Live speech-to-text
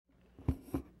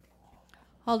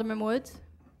Alderman Woods.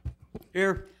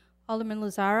 Here. Alderman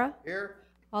Lazara. Here.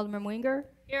 Alderman Winger.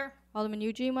 Here. Alderman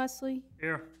Eugene Wesley.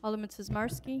 Here. Alderman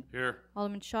Sizmarsky. Here.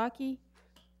 Alderman Shockey.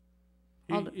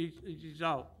 He's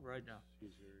out right now.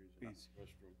 He's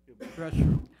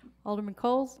restroom. Alderman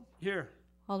Coles. Here.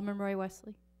 Alderman Roy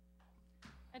Wesley.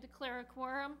 I declare a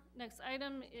quorum. Next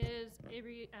item is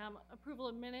approval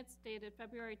of minutes dated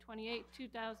February 28,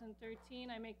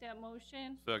 2013. I make that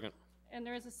motion. Second. And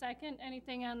there is a second.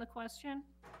 Anything on the question?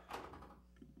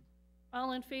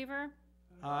 All in favor?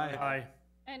 Aye.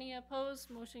 Any opposed?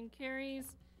 Motion carries.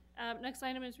 Next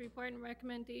item is report and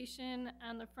recommendation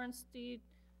on the Front Street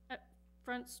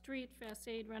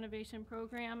Facade Renovation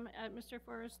Program. Mr.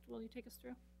 Forrest, will you take us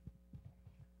through?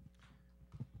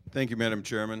 Thank you, Madam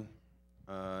Chairman.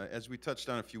 As we touched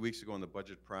on a few weeks ago in the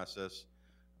budget process,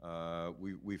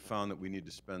 we found that we need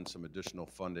to spend some additional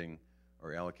funding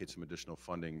or allocate some additional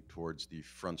funding towards the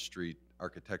Front Street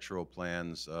architectural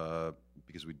plans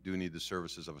because we do need the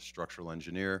services of a structural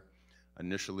engineer.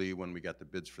 Initially, when we got the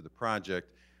bids for the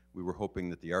project, we were hoping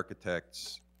that the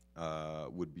architects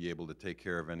would be able to take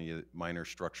care of any minor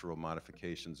structural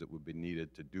modifications that would be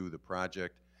needed to do the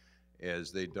project.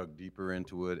 As they dug deeper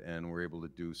into it and were able to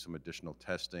do some additional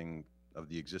testing of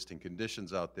the existing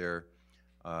conditions out there,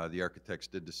 the architects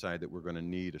did decide that we're going to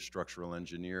need a structural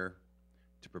engineer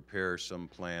to prepare some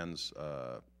plans,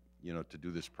 to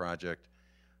do this project.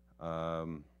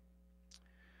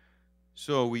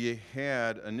 So we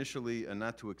had initially a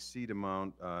not-to-exceed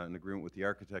amount, an agreement with the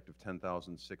architect of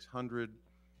 $10,600.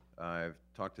 I've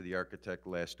talked to the architect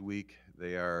last week.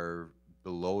 They are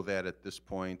below that at this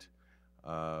point.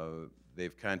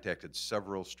 They've contacted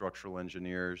several structural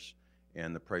engineers,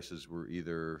 and the prices were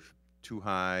either too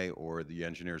high or the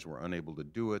engineers were unable to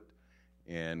do it.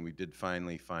 And we did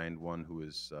finally find one who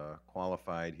is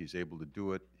qualified. He's able to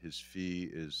do it. His fee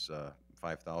is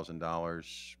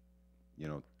 $5,000,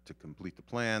 to complete the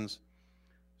plans.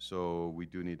 So we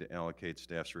do need to allocate.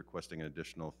 Staff's requesting an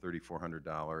additional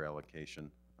 $3,400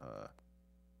 allocation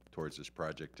towards this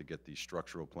project to get these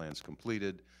structural plans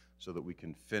completed so that we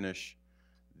can finish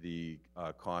the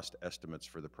cost estimates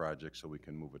for the project so we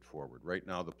can move it forward. Right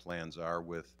now the plans are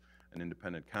with an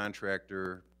independent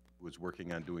contractor who is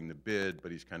working on doing the bid,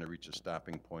 but he's kind of reached a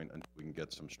stopping point until we can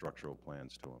get some structural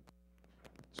plans to him.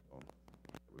 So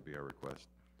that would be our request.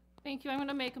 Thank you. I'm going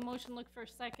to make a motion, look for a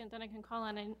second, then I can call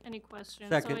on any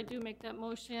questions. Second. So I do make that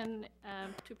motion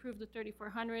to approve the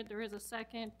 3,400. There is a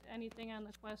second. Anything on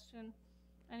the question?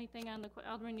 Anything on the,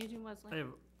 Alderman Eugene Wesley? I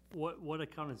have, what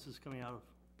account is this coming out of?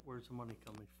 Where's the money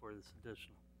coming for this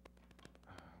additional?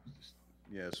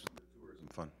 Yes, tourism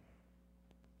fund.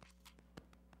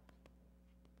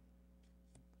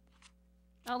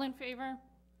 All in favor?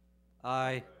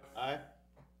 Aye. Aye.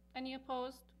 Any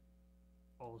opposed?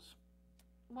 Opposed.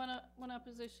 One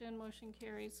opposition, motion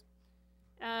carries.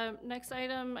 Next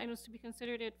item, items to be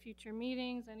considered at future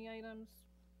meetings. Any items?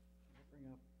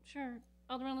 Sure.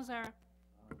 Alderman Lazara.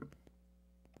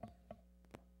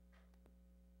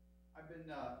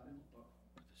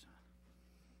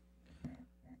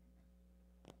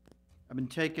 I've been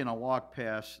taking a walk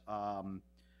past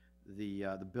the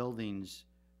buildings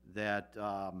that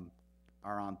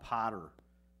are on Potter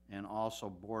and also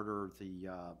border the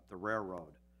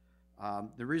railroad.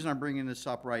 The reason I'm bringing this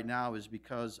up right now is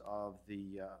because of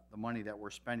the money that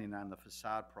we're spending on the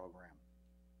facade program.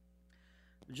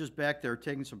 I'm just back there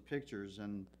taking some pictures,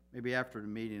 and maybe after the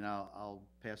meeting I'll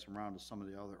pass them around to some of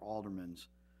the other aldermans.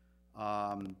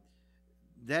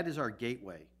 That is our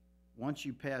gateway. Once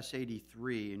you pass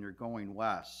 83 and you're going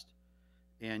west,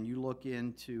 and you look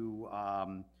into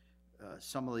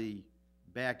some of the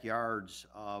backyards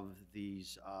of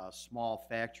these small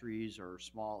factories or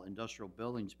small industrial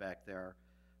buildings back there,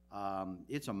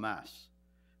 it's a mess.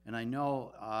 And I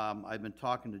know I've been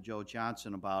talking to Joe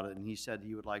Johnson about it, and he said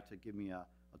he would like to give me a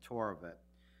tour of it.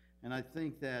 And I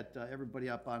think that everybody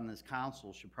up on this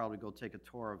council should probably go take a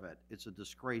tour of it. It's a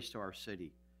disgrace to our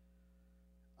city.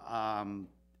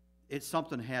 It's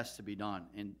something has to be done,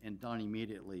 and done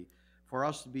immediately. For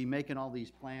us to be making all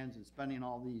these plans and spending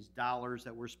all these dollars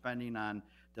that we're spending on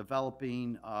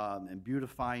developing and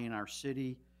beautifying our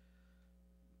city,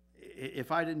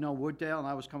 if I didn't know Wooddale and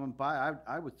I was coming by,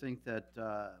 I would think that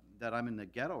that I'm in the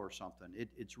ghetto or something.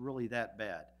 It's really that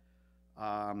bad.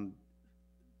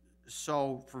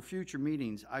 So for future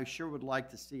meetings, I sure would like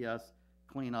to see us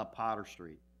clean up Potter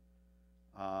Street.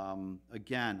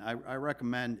 Again, I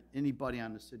recommend anybody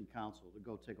on the city council to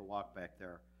go take a walk back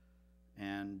there.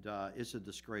 And it's a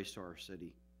disgrace to our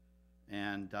city.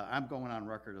 And I'm going on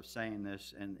record of saying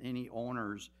this, and any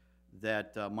owners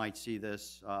that might see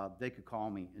this, they could call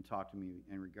me and talk to me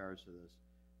in regards to this.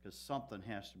 because something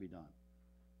has to be done.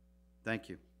 Thank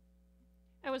you.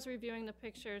 I was reviewing the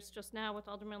pictures just now with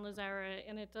Alderman Lazara,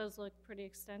 and it does look pretty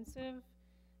extensive.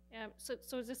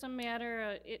 So is this a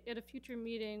matter, at a future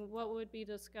meeting, what would be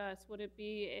discussed? Would it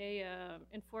be a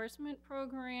enforcement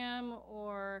program,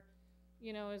 or,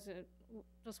 you know, is it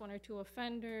just 1 or 2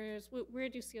 offenders? Where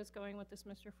do you see us going with this,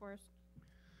 Mr. Forrest?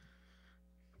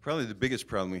 Probably the biggest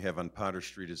problem we have on Potter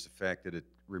Street is the fact that it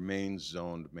remains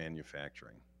zoned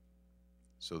manufacturing.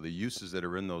 So the uses that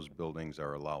are in those buildings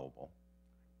are allowable.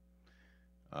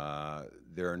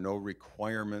 There are no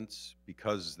requirements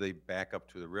because they back up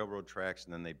to the railroad tracks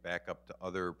and then they back up to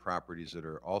other properties that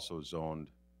are also zoned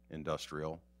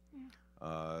industrial.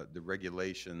 The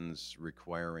regulations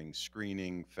requiring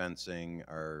screening, fencing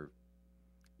are,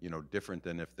 you know, different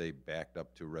than if they backed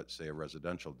up to, say, a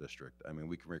residential district. I mean,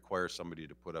 we can require somebody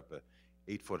to put up a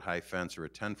 8-foot high fence or a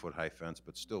 10-foot high fence,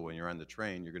 but still, when you're on the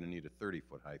train, you're going to need a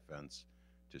 30-foot high fence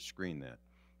to screen that.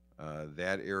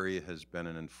 That area has been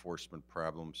an enforcement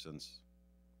problem since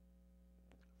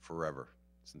forever,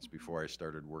 since before I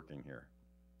started working here.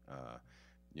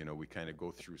 You know, we kind of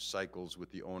go through cycles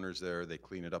with the owners there. They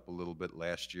clean it up a little bit.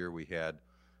 Last year, we had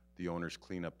the owners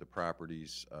clean up the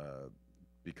properties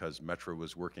because Metro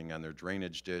was working on their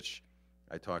drainage ditch.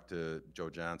 I talked to Joe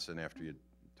Johnson after he had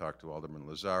talked to Alderman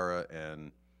Lazara,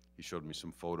 and he showed me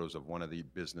some photos of one of the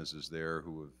businesses there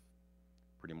who have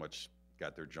pretty much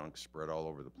got their junk spread all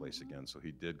over the place again. So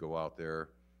he did go out there,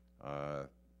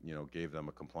 you know, gave them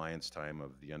a compliance time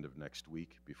of the end of next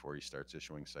week before he starts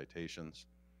issuing citations.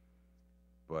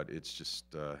 But it's just,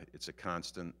 it's a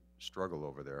constant struggle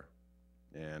over there.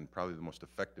 And probably the most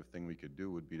effective thing we could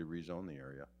do would be to rezone the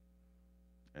area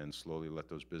and slowly let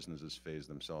those businesses phase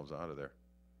themselves out of there.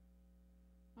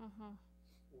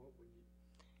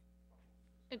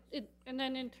 And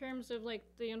then in terms of like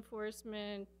the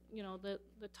enforcement, you know, the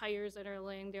tires that are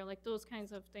laying there, like those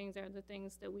kinds of things are the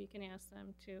things that we can ask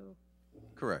them to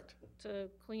Correct.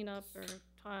 clean up or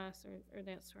toss or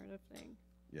that sort of thing.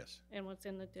 Yes. And what's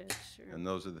in the ditch. And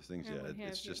those are the things, or yeah, what have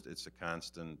it's you. just, it's a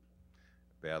constant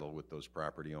battle with those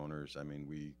property owners. I mean,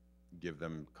 we give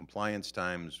them compliance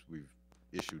times. We've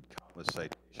issued countless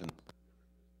citations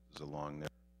along there.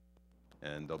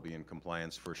 And they'll be in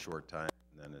compliance for a short time,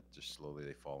 and then it just slowly,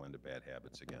 they fall into bad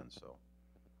habits again, so.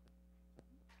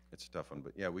 It's a tough one,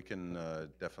 but yeah, we can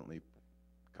definitely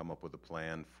come up with a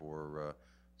plan for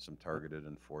some targeted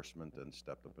enforcement and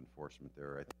stepped-up enforcement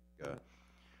there. I think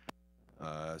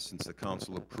since the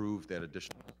council approved that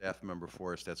additional staff member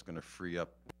for us, that's going to free up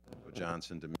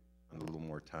Johnson to spend a little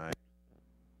more time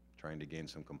trying to gain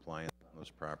some compliance on those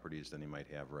properties than he might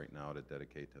have right now to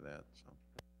dedicate to that.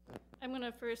 So I'm going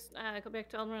to first go back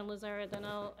to Alderman Lazara, then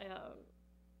I'll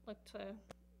look to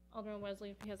Alderman Wesley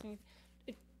if he has any.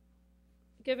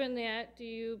 Given that, do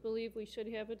you believe we should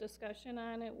have a discussion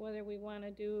on it, whether we want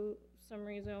to do some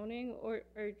rezoning, or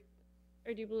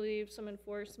do you believe some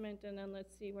enforcement, and then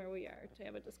let's see where we are to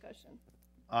have a discussion?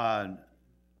 I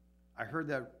heard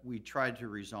that we tried to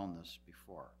rezone this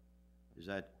before. Is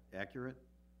that accurate?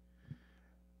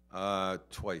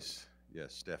 twice,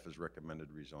 yes, staff has recommended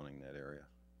rezoning that area.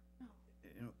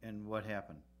 And what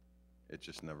happened? It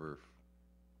just never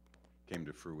came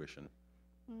to fruition.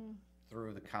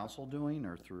 Through the council doing,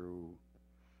 or through?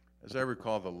 As I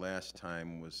recall, the last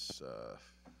time was,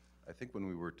 I think when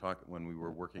we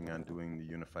were working on doing the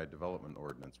Unified Development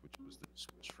Ordinance, which was the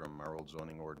switch from our old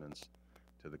zoning ordinance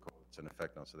to the code that's in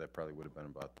effect now. So that probably would have been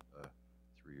about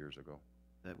 3 years ago.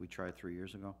 That we tried 3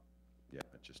 years ago? Yeah,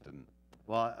 it just didn't.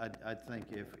 Well, I think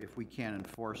if we can't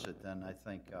enforce it, then I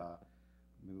think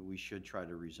we should try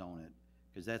to rezone it,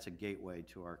 because that's a gateway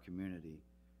to our community.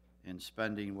 And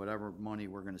spending whatever money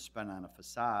we're going to spend on a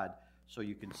facade, so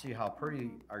you can see how pretty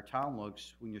our town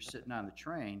looks when you're sitting on the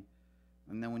train,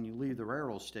 and then when you leave the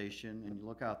railroad station and you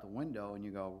look out the window and you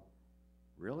go,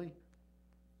 really?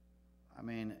 I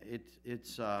mean,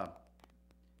 it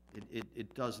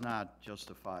does not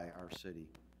justify our city.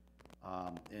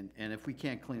 And if we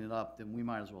can't clean it up, then we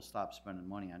might as well stop spending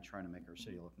money on trying to make our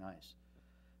city look nice.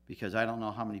 Because I don't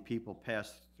know how many people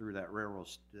pass through that railroad,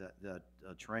 that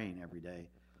train every day.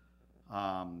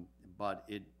 But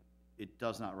it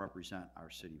does not represent our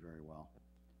city very well.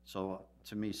 So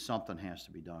to me, something has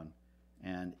to be done.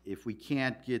 And if we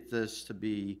can't get this to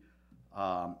be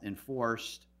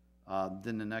enforced,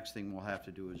 then the next thing we'll have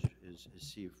to do is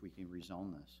see if we can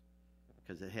rezone this,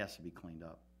 because it has to be cleaned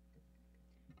up.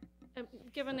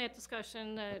 Given that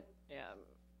discussion, that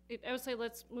I would say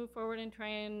let's move forward and try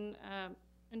and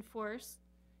enforce.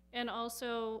 And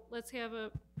also, let's have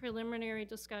a preliminary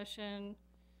discussion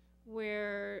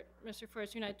where, Mr.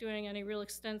 Forrest, you're not doing any real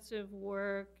extensive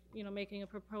work. you know, making a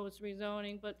proposed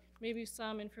rezoning, but maybe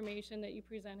some information that you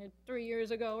presented 3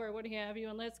 years ago or what have you,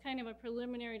 and let's kind of a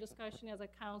preliminary discussion as a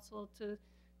council to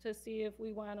see if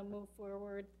we want to move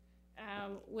forward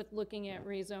with looking at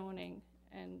rezoning,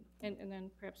 and then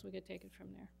perhaps we could take it from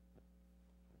there.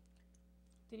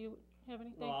 Did you have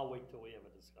anything? No, I'll wait till we have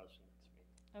a discussion.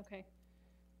 Okay.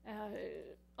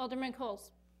 Alderman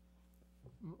Coles.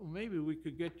 Maybe we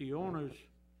could get the owners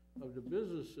of the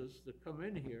businesses to come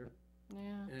in here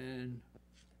Yeah. and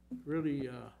really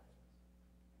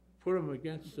put them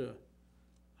against a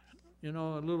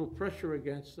little pressure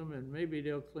against them, and maybe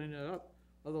they'll clean it up.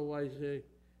 Otherwise,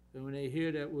 when they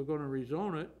hear that we're gonna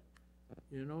rezone it,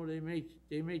 you know, they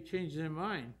may change their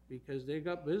mind, because they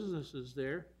got businesses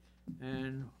there,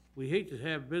 and we hate to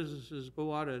have businesses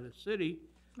go out of the city,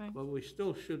 Right. but we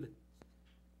still should,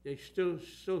 they still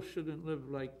shouldn't live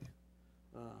like,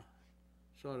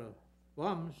 sort of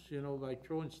bums, you know, by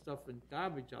throwing stuff in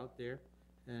garbage out there.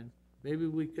 And maybe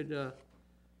we could,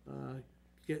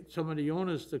 get some of the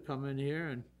owners to come in here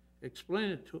and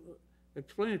explain it to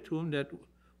them that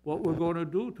what we're gonna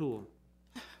do to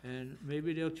them. And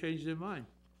maybe they'll change their mind.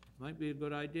 Might be a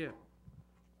good idea.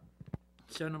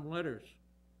 Send them letters.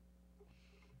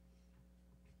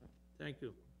 Thank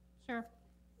you. Sure.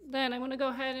 Then I'm going to go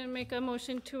ahead and make a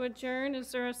motion to adjourn.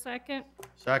 Is there a second?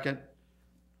 Second?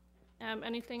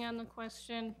 Anything on the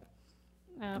question?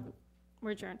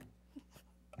 We're adjourned.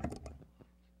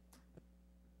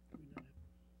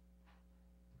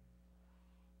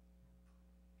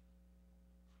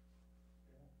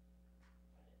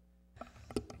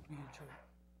 We adjourn.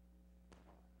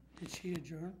 Did she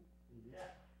adjourn?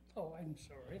 Oh, I'm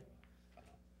sorry.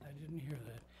 I didn't hear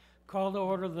that. Call to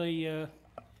order the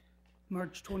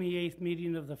March 28th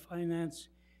meeting of the Finance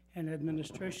and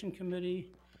Administration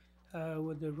Committee.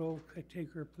 Would the roll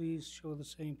taker please show the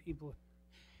same people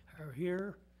are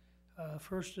here?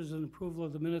 First is an approval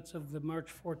of the minutes of the March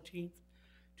 14th,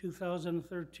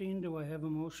 2013. Do I have a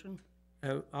motion?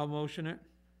 I'll motion it.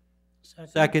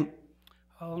 Second.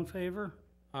 All in favor?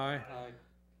 Aye.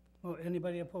 Oh,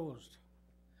 anybody opposed?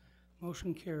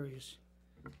 Motion carries.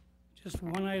 Just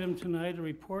one item tonight, a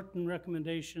report and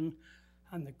recommendation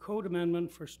on the code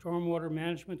amendment for Stormwater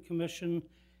Management Commission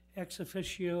ex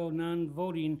officio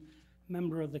non-voting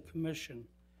member of the commission.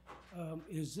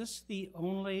 Is this the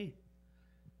only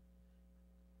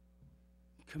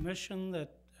commission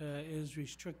that is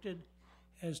restricted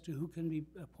as to who can be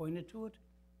appointed to it?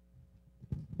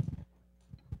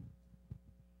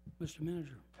 Mr.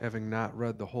 Manager. Having not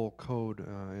read the whole code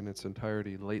in its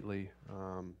entirety lately,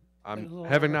 little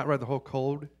having not read the whole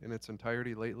code in its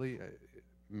entirety lately,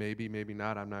 maybe, maybe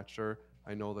not, I'm not sure.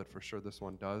 I know that for sure this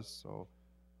one does, so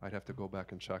I'd have to go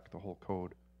back and check the whole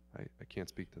code. I can't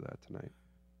speak to that tonight.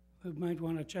 We might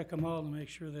want to check them all to make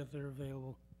sure that they're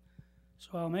available.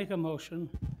 So I'll make a motion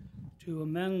to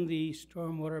amend the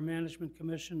Stormwater Management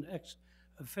Commission ex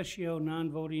officio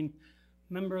non-voting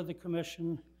member of the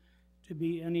commission to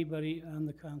be anybody on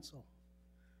the council.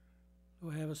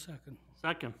 Do I have a second?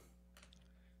 Second.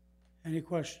 Any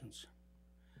questions?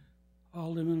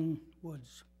 Alderman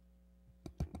Woods.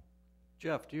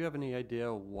 Jeff, do you have any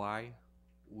idea why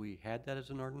we had that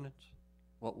as an ordinance?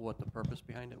 What the purpose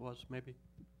behind it was, maybe?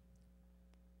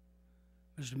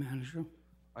 Mr. Manager.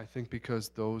 I think because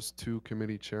those two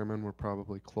committee chairmen were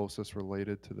probably closest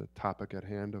related to the topic at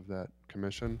hand of that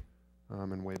commission,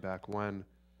 and way back when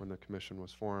the commission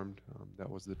was formed, that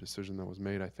was the decision that was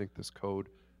made. I think this code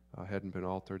hadn't been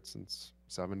altered since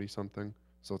 70-something,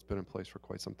 so it's been in place for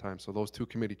quite some time. So those two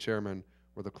committee chairmen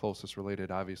were the closest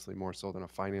related, obviously more so than a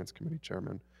finance committee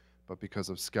chairman, but because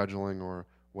of scheduling or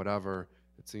whatever,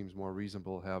 it seems more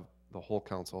reasonable to have the whole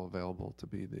council available to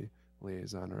be the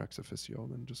liaison or ex officio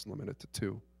than just limit it to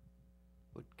two.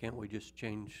 But can't we just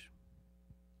change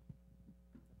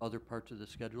other parts of the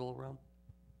schedule around?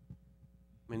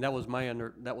 I mean, that was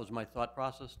my thought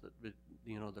process, that,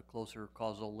 you know, the closer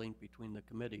causal link between the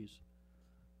committees.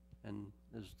 And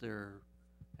is there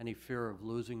any fear of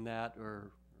losing that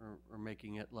or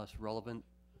making it less relevant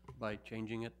by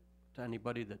changing it to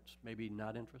anybody that's maybe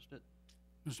not interested?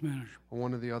 Mr. Manager.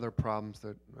 One of the other problems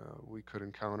that we could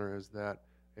encounter is that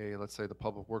let's say the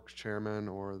Public Works Chairman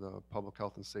or the Public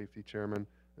Health and Safety Chairman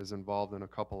is involved in a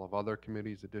couple of other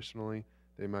committees additionally.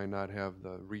 They might not have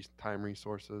the time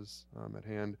resources at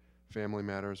hand, family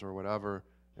matters or whatever,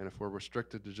 and if we're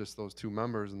restricted to just those two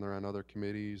members and they're on other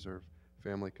committees or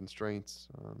family constraints,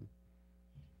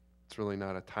 it's really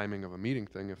not a timing of a meeting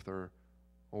thing. If they're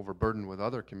overburdened with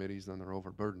other committees, then they're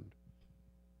overburdened.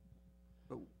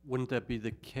 But wouldn't that be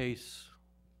the case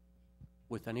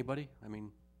with anybody? I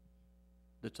mean,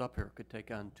 that's up here could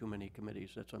take on too many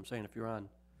committees. That's what I'm saying. If you're on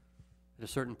At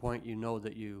a certain point, you know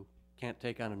that you can't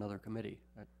take on another committee.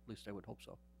 At least I would hope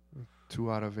so.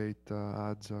 2 out of 8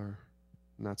 odds are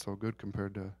not so good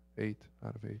compared to 8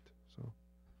 out of 8, so.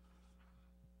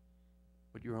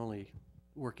 But you're only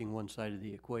working one side of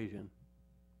the equation.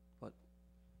 But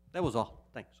that was all.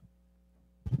 Thanks.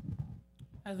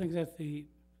 I think that the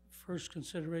first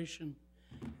consideration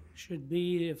should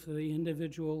be if the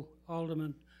individual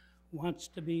alderman wants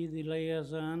to be the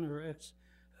liaison or ex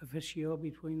officio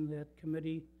between that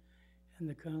committee and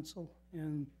the council,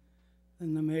 and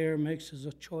then the mayor makes his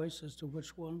a choice as to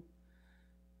which one.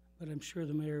 But I'm sure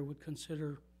the mayor would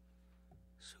consider,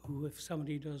 so if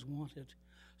somebody does want it.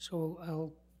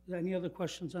 So any other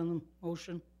questions on the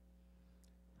motion?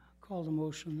 Call the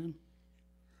motion then.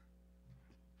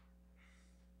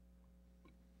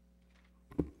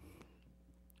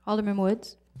 Alderman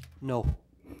Woods, No.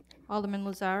 Alderman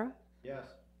Lazara, Yes.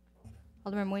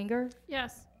 Alderman Winger,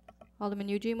 Yes. Alderman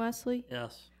Eugene Wesley,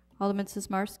 Yes. Alderman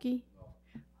Sismarski,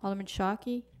 Alderman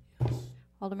Shockey,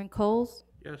 Alderman Coles,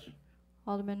 Yes.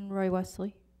 Alderman Roy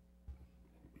Wesley.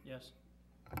 Yes.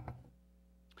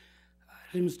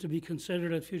 Items to be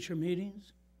considered at future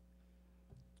meetings.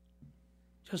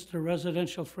 Just a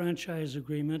residential franchise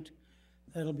agreement,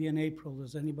 that'll be in April.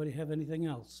 Does anybody have anything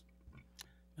else?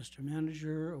 Mr.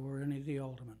 Manager or any of the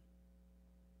aldermen?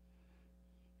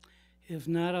 If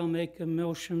not, I'll make a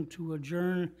motion to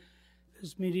adjourn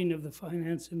this meeting of the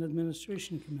Finance and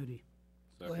Administration Committee.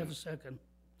 Do I have a second?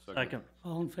 Second.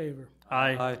 All in favor?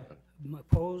 Aye.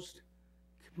 Opposed?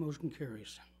 Motion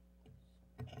carries.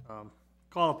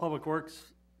 Call the Public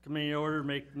Works Committee order,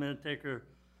 make the minute taker,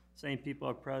 same people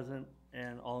are present,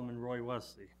 and Alderman Roy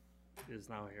Wesley is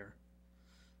now here.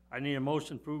 I need a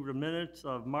motion to approve the minutes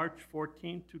of March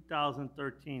 14,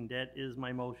 2013. That is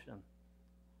my motion.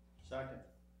 Second.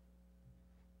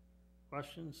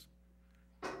 Questions?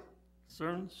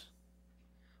 Concerns?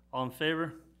 All in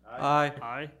favor? Aye.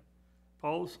 Aye.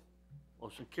 Opposed?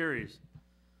 Motion carries.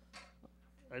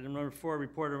 Item number 4,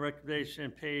 report and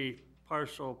recommendation, pay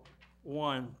partial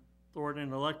 1,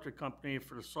 Thornton Electric Company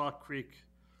for the Saw Creek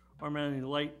Ormond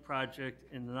Light Project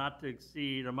in the not to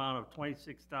exceed amount of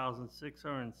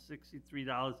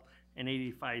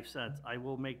 $26,663.85. I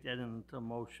will make that into a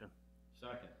motion.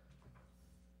 Second.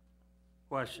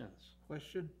 Questions?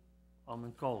 Question?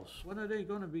 Alderman Coles. When are they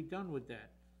gonna be done with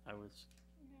that? I was.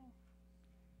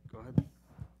 Go ahead.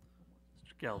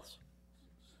 Mr. Gels.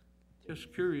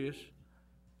 Just curious.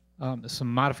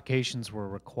 Some modifications were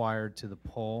required to the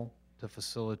pole to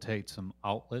facilitate some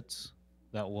outlets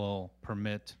that will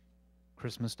permit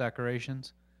Christmas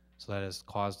decorations. So that has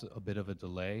caused a bit of a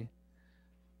delay.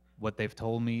 What they've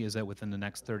told me is that within the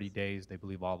next 30 days, they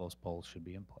believe all those poles should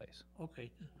be in place. Okay,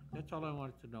 that's all I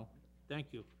wanted to know.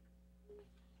 Thank you.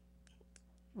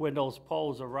 When those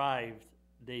poles arrived,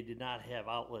 they did not have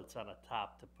outlets on the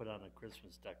top to put on a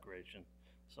Christmas decoration.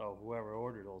 So whoever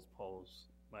ordered those poles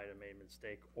might have made a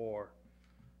mistake, or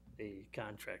the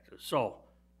contractor. So,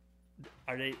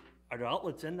 are the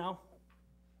outlets in now?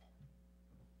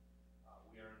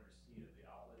 We are in receipt of the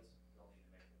outlets. They'll need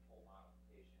to make the full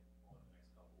modification over the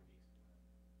next couple of weeks and then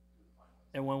do the final.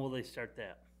 And when will they start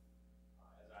that?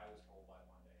 As I was told, by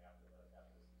Monday after the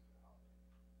season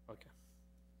holiday. Okay.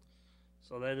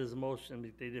 So that is a motion,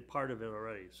 they did part of it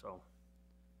already, so.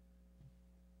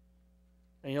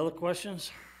 Any other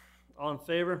questions? All in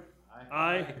favor?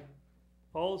 Aye.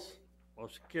 Opposed?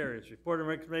 Motion carries. Report and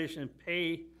recommendation,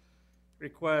 pay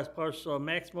request partial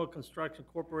Maximo Construction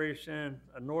Corporation,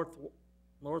 a North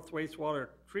Wastewater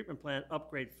Treatment Plant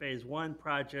Upgrade Phase 1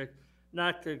 project,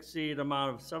 not to exceed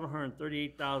amount of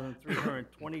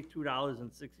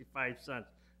 $738,322.65.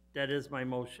 That is my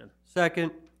motion.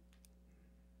 Second.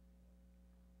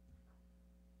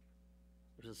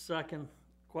 There's a second.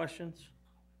 Questions?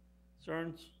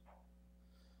 Concerns?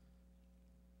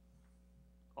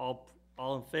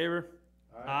 All in favor?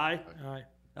 Aye. Aye.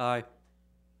 Aye.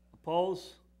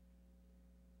 Opposed?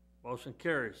 Motion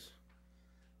carries.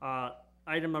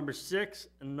 Item number 6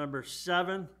 and number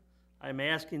 7, I'm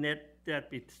asking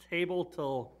that be tabled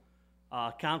till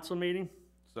council meeting.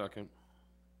 Second.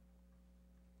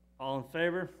 All in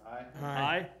favor? Aye.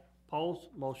 Aye. Opposed?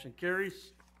 Motion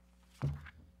carries.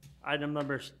 Item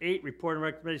number 8, report and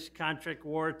recommendation contract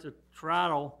award to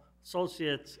Toronto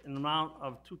Associates in the amount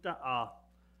of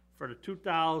for the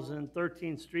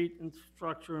 2013 Street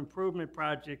Infrastructure Improvement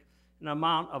Project in the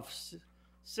amount of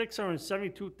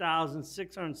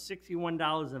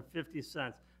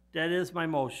 $672,661.50. That is my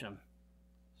motion.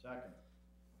 Second.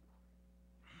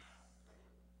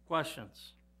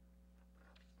 Questions?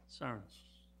 Concerns?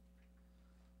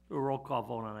 Do a roll call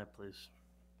vote on that, please.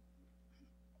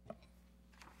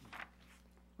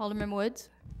 Alderman Woods,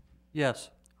 Yes.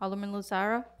 Alderman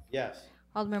Lazara, Yes.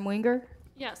 Alderman Winger,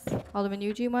 Yes. Alderman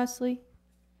Eugene Wesley,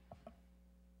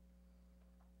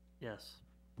 Yes.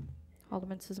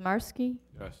 Alderman Sizmarsky,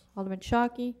 Yes. Alderman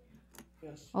Shockey,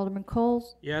 Yes. Alderman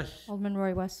Coles, Yes. Alderman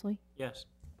Roy Wesley. Yes.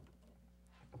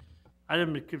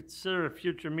 Item to consider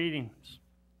future meetings.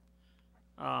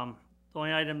 The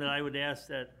only item that I would ask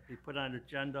that we put on the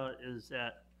agenda is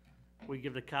that we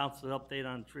give the council an update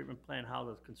on the treatment plan, how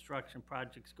the construction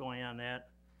project's going on that,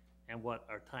 and what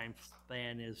our time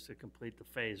span is to complete the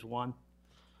phase one.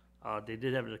 They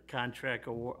did have a contract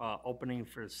opening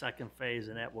for the second phase,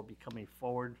 and that will be coming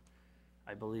forward,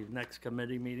 I believe, next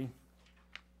committee meeting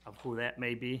of who that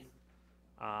may be.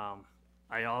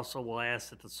 I also will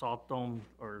ask that the salt dome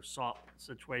or salt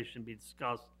situation be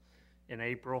discussed in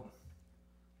April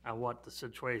on what the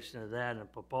situation is at and a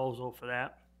proposal for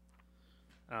that.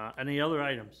 Any other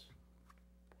items?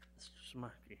 Mr.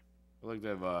 Smarky. I'd like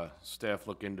to have, staff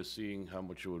look into seeing how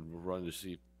much it would run to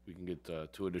see if we can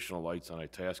get, 2 additional lights on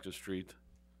Itasca Street,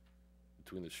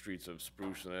 between the streets of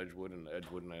Spruce and Edgewood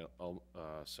and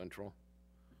Central.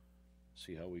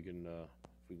 See how we can,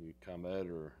 if we can comment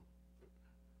or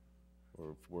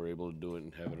if we're able to do it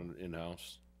and have it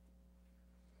in-house.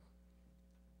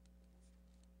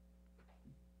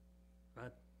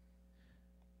 Right?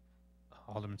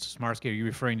 Alderman Sizmarsky, are you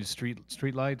referring to street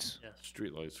lights? Yes.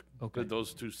 Streetlights. Okay.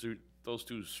 Those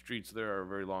two streets there are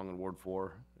very long in Ward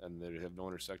 4, and they have no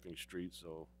intersecting streets,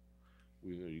 so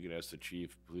you can ask the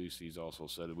chief, police, he's also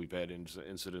said that we've had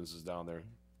incidences down there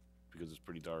because it's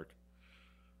pretty dark.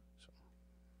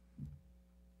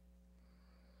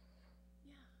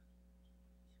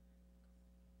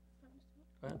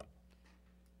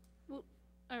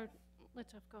 Or,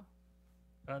 let Jeff go.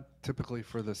 Typically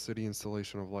for the city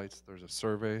installation of lights, there's a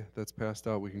survey that's passed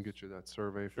out. We can get you that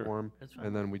survey form. That's fine.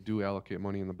 And then we do allocate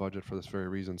money in the budget for this very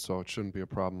reason, so it shouldn't be a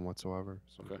problem whatsoever.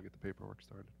 So we Okay. can get the paperwork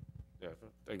started. Yeah,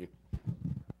 thank you.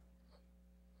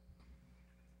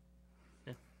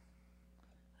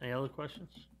 Any other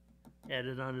questions?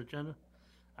 Added on the agenda?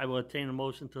 I will attain a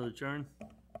motion to adjourn.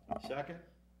 Second?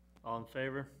 All in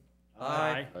favor?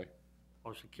 Aye. Aye.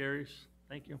 Motion carries.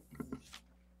 Thank you.